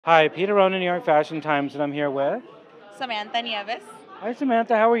Hi, Peter Ronan, New York Fashion Times, and I'm here with. Samantha.nievess. Hi,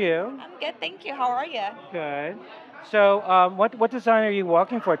 Samantha. How are you? I'm good, thank you. How are you? Good. So, what design are you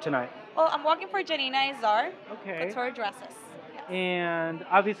walking for tonight? Well, I'm working for Giannina Azar. Okay. Couture dresses. Yes. And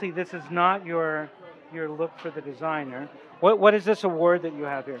obviously, this is not your look for the designer. What is this award that you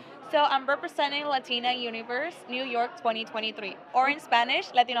have here? So I'm representing Latina Universe New York 2023, or in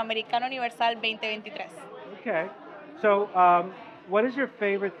Spanish, Latinoamericano Universal 2023. Okay. So, what is your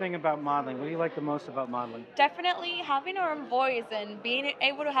favorite thing about modeling? What do you like the most about modeling? Definitely having our own voice and being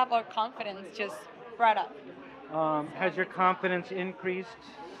able to have our confidence just brought up. Has your confidence increased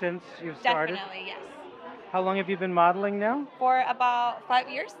since you've started? Definitely, yes. How long have you been modeling now? For about 5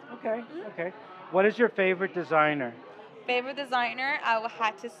 years. Okay. Okay. What is your favorite designer? Favorite designer, I would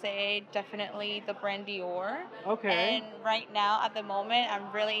have to say definitely the brand Dior. Okay. And right now, at the moment,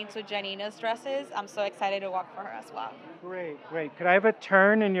 I'm really into Giannina's dresses. I'm so excited to work for her as well. Great, great. Could I have a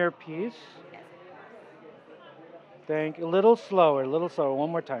turn in your piece? Yes. Thank you. A little slower, a little slower. One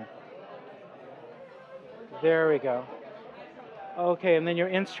more time. There we go. Okay, and then your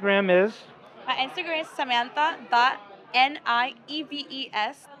Instagram is? My Instagram is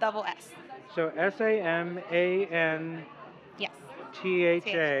Samantha.nievess double S. So Samantha. Yes.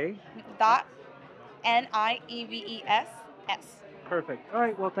 Dot NIEVESS. Perfect. All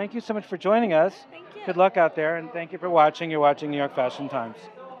right, well, thank you so much for joining us. Thank you. Good luck out there, and thank you for watching. You're watching New York Fashion Times.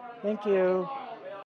 Thank you.